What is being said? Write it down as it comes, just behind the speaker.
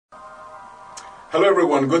Hello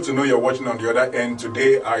everyone, good to know you're watching on the other end.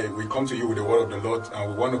 Today we come to you with the word of the Lord,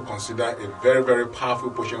 and we want to consider a very, very powerful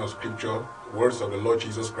portion of scripture, words of the Lord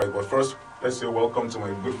Jesus Christ. But first, let's say welcome to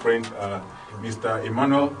my good friend, Mr.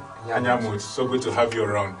 Emmanuel. It's so good to have you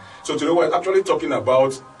around. So today we're actually talking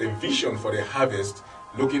about a vision for the harvest,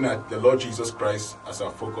 looking at the Lord Jesus Christ as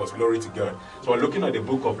our focus. Glory to God. So we're looking at the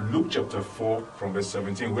book of Luke chapter 4 from verse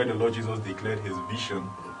 17, where the Lord Jesus declared his vision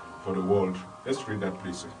for the world. Let's read that,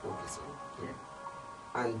 please.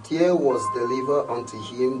 And there was delivered unto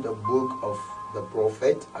him the book of the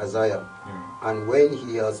prophet Isaiah. And when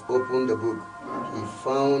he has opened the book, he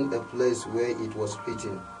found a place where it was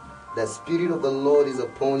written, The Spirit of the Lord is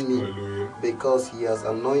upon me, Hallelujah. because he has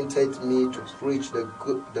anointed me to preach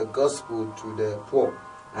the gospel to the poor,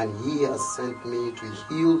 and he has sent me to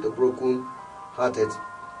heal the broken-hearted,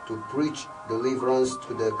 to preach deliverance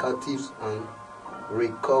to the captives, and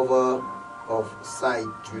recover of sight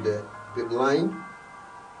to the blind,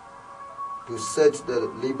 to set the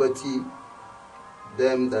liberty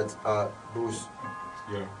them that are bruised.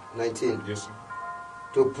 19. Yes, sir.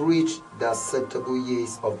 To preach the acceptable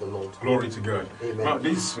years of the Lord. Glory to God. Amen. Now,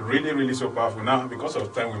 this is really, really so powerful. Now, because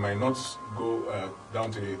of time, we might not go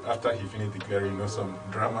down to after he finished declaring, some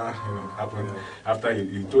drama, happened after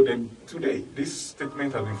he told them, today, this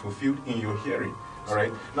statement has been fulfilled in your hearing. All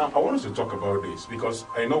right. Now, I want us to talk about this because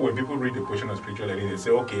I know when people read the portion of scripture like this, they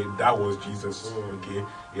say, okay, that was Jesus. Okay.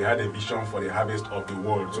 He had a vision for the harvest of the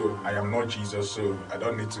world. So I am not Jesus, so I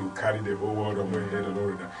don't need to carry the whole world on my head and all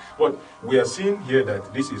of that. But we are seeing here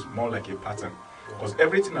that this is more like a pattern. Because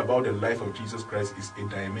everything about the life of Jesus Christ is a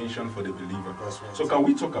dimension for the believer. So can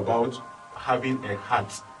we talk about having a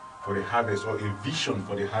heart for the harvest or a vision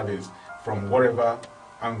for the harvest from whatever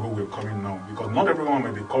angle we're coming now? Because not everyone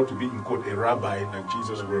may be called to be, in quote, a rabbi like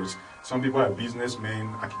Jesus was. Some people are businessmen,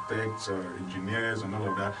 architects, engineers, and all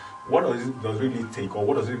of that. What does it really take, or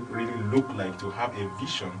what does it really look like to have a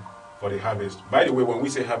vision for the harvest? By the way, when we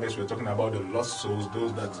say harvest, we're talking about the lost souls,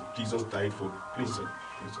 those that Jesus died for. Please, sir.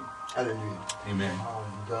 Please, sir. Hallelujah. Amen.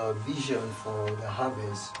 The vision for the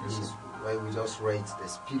harvest is where we just read, the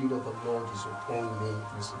Spirit of the Lord is upon me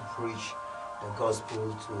to preach the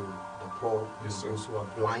gospel to the poor, those who are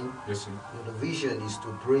blind. Yes, sir. The vision is to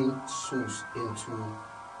bring souls into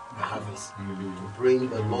the harvest, Hallelujah. to bring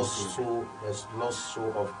the lost soul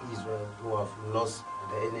of Israel who have lost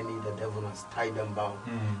the enemy, the devil has tied them bound.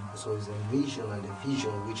 So it's a vision and a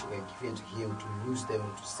vision which were given to him to lose them,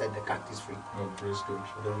 to set the captives free. Oh, praise God.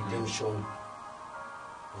 For the redemption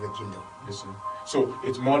of the kingdom. Yes, sir. So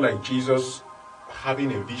it's more like Jesus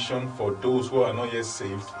having a vision for those who are not yet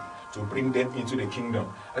saved, to bring them into the kingdom.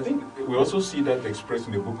 I think we also see that expressed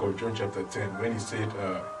in the book of John chapter 10, when he said,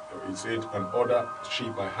 an other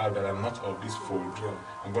sheep I have that are not of this fold.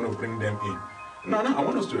 I'm going to bring them in. Now, I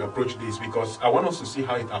want us to approach this because I want us to see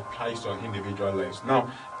how it applies to our individual lives. Now,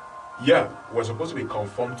 we're supposed to be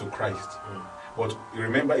conformed to Christ. But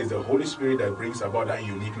remember, it's the Holy Spirit that brings about that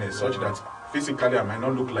uniqueness, such that physically I might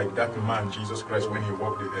not look like that man, Jesus Christ, when he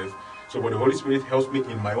walked the earth. So, but the Holy Spirit helps me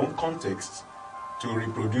in my own context to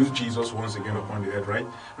reproduce Jesus once again upon the earth, right?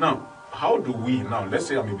 Now, how do we, let's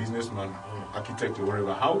say I'm a businessman, architect or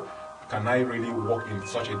whatever, how can I really walk in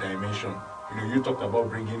such a dimension? You talked about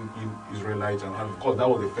bringing in Israelites, and of course that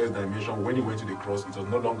was the first dimension. When he went to the cross, it was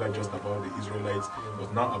no longer just about the Israelites, it was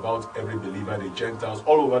now about every believer, the Gentiles,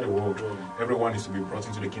 all over the world. Everyone is to be brought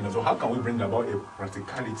into the kingdom. So how can we bring about a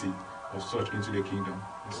practicality of such into the kingdom?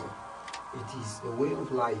 It is a way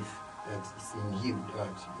of life that is in you, that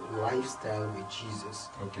your lifestyle with Jesus.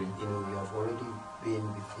 Okay. You have already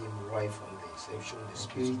been with him right from the inception. The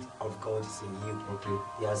Spirit of God is in you. Okay.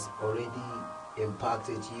 He has already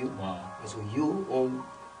impacted you. Wow. And so you,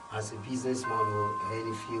 as a businessman or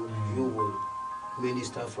any field, you will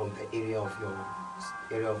minister from the area of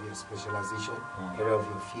your specialization, area of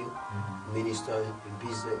your field. Minister in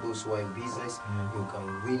business. Those who are in business, you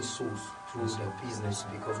can win souls through the business,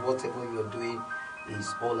 because whatever you are doing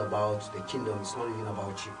is all about the kingdom. It's not even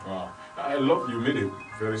about you. Wow. I love you made a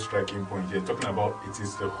very striking point here, talking about it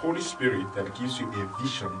is the Holy Spirit that gives you a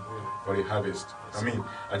vision for the harvest.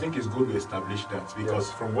 I think it's good to establish that,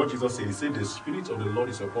 because from what Jesus said, he said the Spirit of the Lord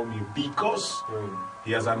is upon me because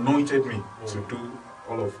he has anointed me to do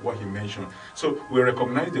all of what he mentioned. So we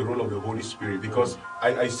recognize the role of the Holy Spirit, because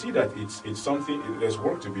I see that it's something, there's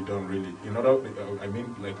work to be done really.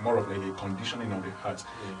 Like more of like a conditioning of the heart,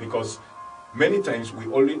 because many times we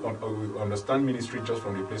only we understand ministry just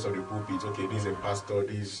from the place of the pulpit. Okay, this is a pastor,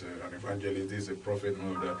 this is an evangelist, this is a prophet, and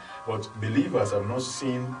all of that. But believers have not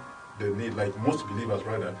seen the need, like most believers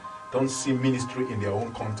rather, don't see ministry in their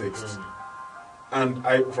own context. And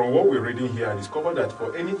from what we're reading here, I discovered that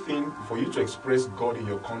for anything, for you to express God in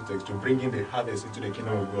your context, to bring in the harvest into the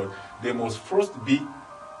kingdom of God, there must first be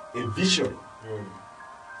a vision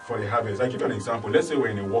for the harvest. I give you an example. Let's say we're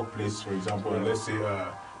in a workplace, for example, and let's say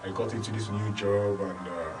I got into this new job and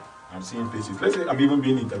I'm seeing faces. Let's say I'm even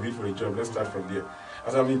being interviewed for a job. Let's start from there.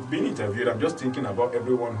 As I'm being interviewed, I'm just thinking about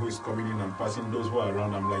everyone who is coming in and passing, those who are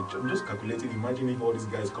around. I'm just calculating, imagining if all these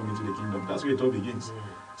guys come into the kingdom. That's where it all begins.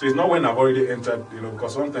 So it's not when I've already entered,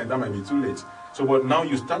 because sometimes that might be too late. So, but now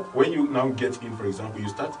you start, when you now get in, for example, you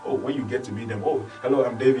start, when you get to meet them, hello,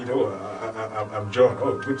 I'm David, I'm John,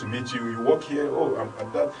 good to meet you, you work here,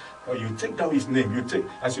 I'm that. You take down his name,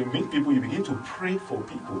 as you meet people, you begin to pray for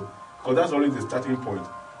people, because that's always the starting point.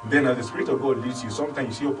 Then as the Spirit of God leads you,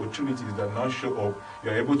 sometimes you see opportunities that now show up,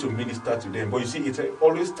 you're able to minister to them. But you see, it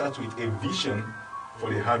always starts with a vision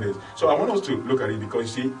for the harvest. So I want us to look at it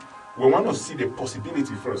because, you see, we want to see the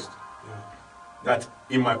possibility first. That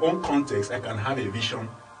in my own context, I can have a vision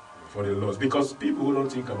for the lost. Because people who don't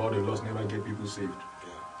think about the lost never get people saved.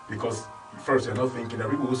 Because first, you're not thinking. There are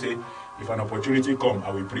people who say, if an opportunity comes,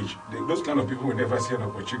 I will preach. Those kind of people will never see an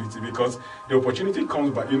opportunity because the opportunity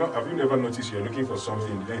comes, but have you never noticed you're looking for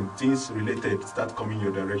something, then things related start coming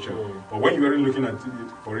your direction. But when you weren't looking at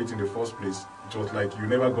for it in the first place, it was like you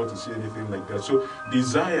never got to see anything like that. So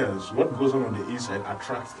desires, what goes on the inside,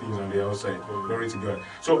 attracts things on the outside. Glory to God.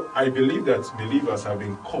 So I believe that believers have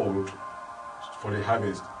been called for the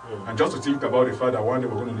harvest. And just to think about the fact that one day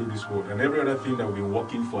we're going to leave this world, and every other thing that we've been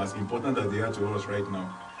working for, as important as they are to us right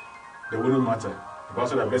now, they wouldn't matter. The Bible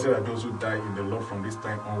said that blessed are those who die in the Lord from this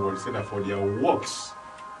time onward. It said that for their works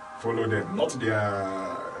follow them, not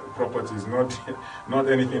their properties, not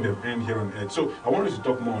anything they've earned here on earth. So I wanted to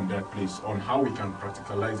talk more on that, please, on how we can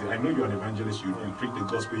practicalize it. I know you're an evangelist, you preach the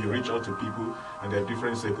gospel, you reach out to people, and there are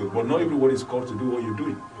different circles, but not everyone is called to do what you're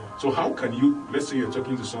doing. So how can you, let's say you're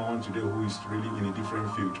talking to someone today who is really in a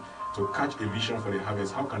different field, to catch a vision for the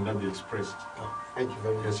harvest, how can that be expressed? Thank you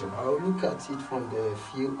very much. Yes, sir. I'll look at it from the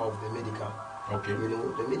field of the medical. Okay.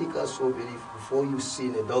 The medical so believe before you see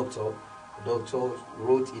a doctor, the doctor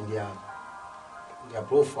wrote in their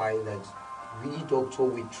profile that we doctor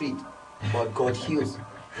we treat, but God heals.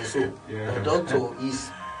 And so the doctor is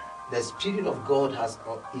the Spirit of God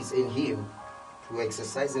is in him to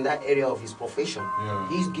exercise in that area of his profession.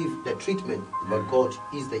 He's give the treatment, but God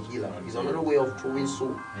is the healer. It's another way of drawing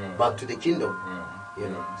soul back to the kingdom.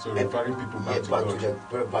 So referring people back to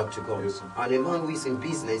God. Back to God. Yes, and a man who is in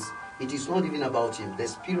business, it is not even about him. The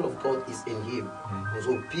Spirit of God is in him. And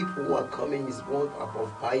so people who are coming is one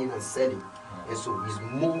about buying and selling. And so his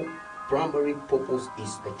more primary purpose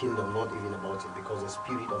is the kingdom, not even about him, because the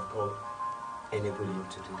Spirit of God enabled him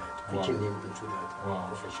to do that, putting him into that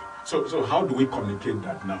profession. So how do we communicate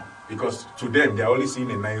that now? Because to them, they're only seeing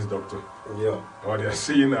a nice doctor. Or they're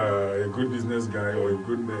seeing a good business guy or a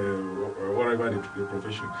good, or whatever the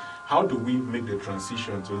profession. How do we make the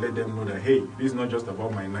transition to let them know that, hey, this is not just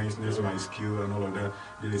about my niceness, my skill and all of that.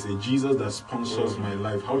 There is a Jesus that sponsors my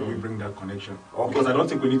life. How do we bring that connection? Because I don't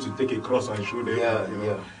think we need to take a cross and show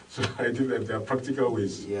them. So I think that there are practical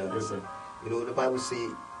ways. Yes, sir. The Bible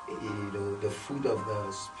says, the fruit of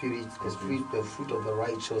the Spirit, the fruit of the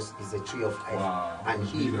righteous is the tree of life, and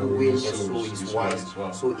he who wins a soul is wise.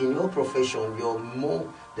 So in your profession,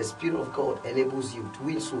 the Spirit of God enables you to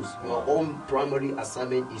win souls. Your own primary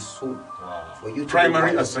assignment is soul. For you to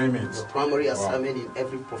primary assignment. The primary assignment in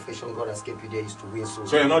every profession God has kept you there is to win souls.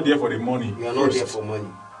 So you're not there for the money. You are not there for money.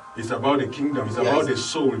 It's about the kingdom. It's about the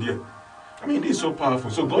soul there. I mean, this is so powerful.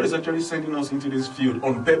 So God is actually sending us into this field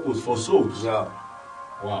on purpose for souls.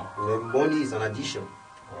 Wow. The money is an addition.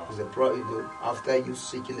 After you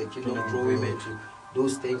seeking the kingdom, drawing men to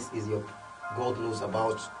those things, God knows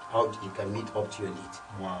about how you can meet up to your need.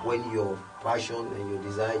 When your passion and your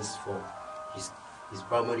desire is for his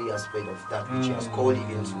primary aspect of that which he has called you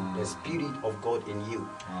into, the Spirit of God in you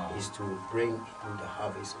is to bring in the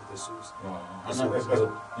harvest of the souls.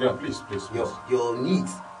 Please. Your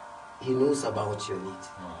needs, he knows about your needs.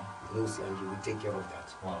 He knows, and he will take care of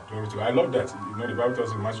that. Wow, glory to God. I love that. The Bible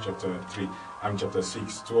tells in Matthew chapter 3 and chapter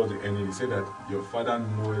 6, towards the end, he said that your Father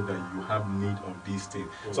knows that you have need of these things.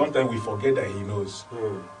 Sometimes we forget that he knows.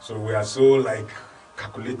 So we are so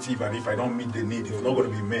calculative, and if I don't meet the need, it's not going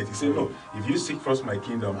to be met. He said, no, if you seek first my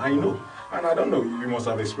kingdom, I know. And I don't know, you must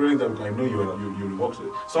have experienced that, because I know you walk.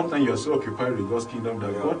 Sometimes you're so occupied with God's kingdom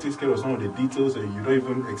that God takes care of some of the details that you don't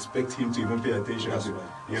even expect him to even pay attention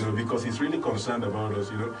to. Because he's really concerned about us.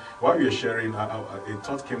 While we were sharing, a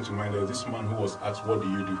thought came to mind. There was this man who was asked, what do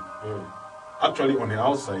you do? Actually, on the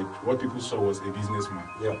outside, what people saw was a businessman.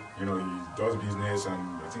 He does business,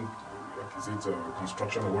 and I think, is it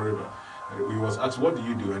construction or whatever. He was asked, what do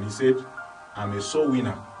you do? And he said, I'm a soul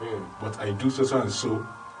winner, but I do so and so.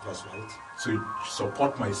 That's right. To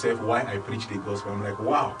support myself while I preach the gospel. I'm like,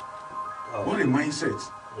 wow, what a mindset.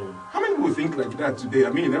 How many people think like that today? I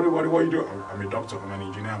mean, everybody, what you do? I'm a doctor, I'm an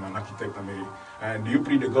engineer, I'm an architect, and you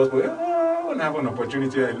preach the gospel. I want to have an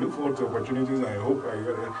opportunity. I look forward to opportunities. And I hope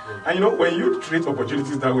and you know, when you treat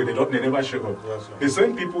opportunities that way, they never show up. Right. The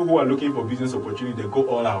same people who are looking for business opportunity, they go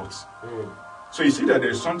all out. So you see that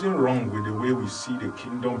there's something wrong with the way we see the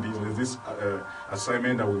kingdom business, this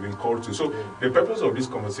assignment that we've been called to. So the purpose of this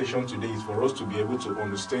conversation today is for us to be able to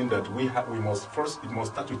understand that it must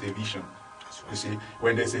start with a vision. You see,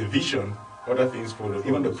 when there's a vision, other things follow.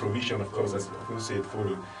 Even the provision, of course, as people say, it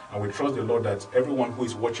follows. And we trust the Lord that everyone who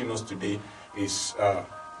is watching us today is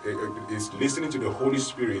listening to the Holy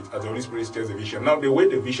Spirit as the Holy Spirit tells the vision. Now, the way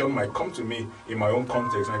the vision might come to me in my own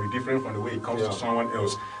context might be different from the way it comes to someone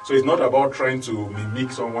else. So it's not about trying to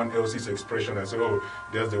mimic someone else's expression and say, oh,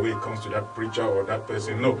 that's the way it comes to that preacher or that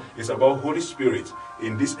person. No, it's about Holy Spirit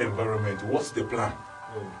in this environment. What's the plan?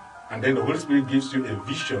 And then the Holy Spirit gives you a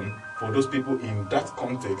vision for those people in that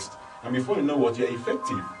context. And before you know what, you're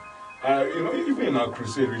effective. You know, even in our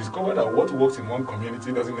crusade, we discovered that what works in one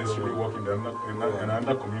community doesn't necessarily work in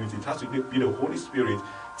another community. It has to be the Holy Spirit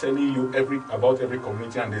telling you about every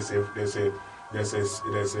community, and there's a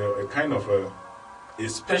kind of a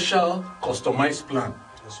special, customized plan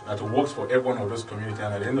that works for every one of those communities.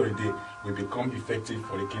 And at the end of the day, we become effective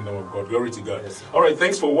for the kingdom of God. Glory to God. Yes, all right,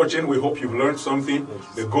 thanks for watching. We hope you've learned something.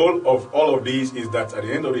 The goal of all of these is that at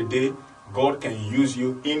the end of the day, God can use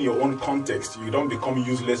you in your own context. You don't become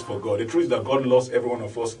useless for God. The truth is that God loves every one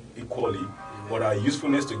of us equally, but our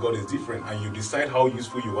usefulness to God is different, and you decide how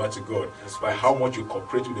useful you are to God by how much you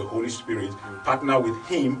cooperate with the Holy Spirit, partner with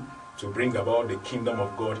Him to bring about the kingdom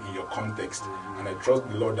of God in your context. And I trust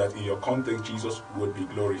the Lord that in your context, Jesus would be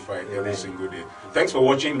glorified every single day. Thanks for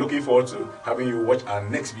watching. Looking forward to having you watch our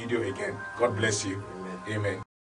next video again. God bless you. Amen.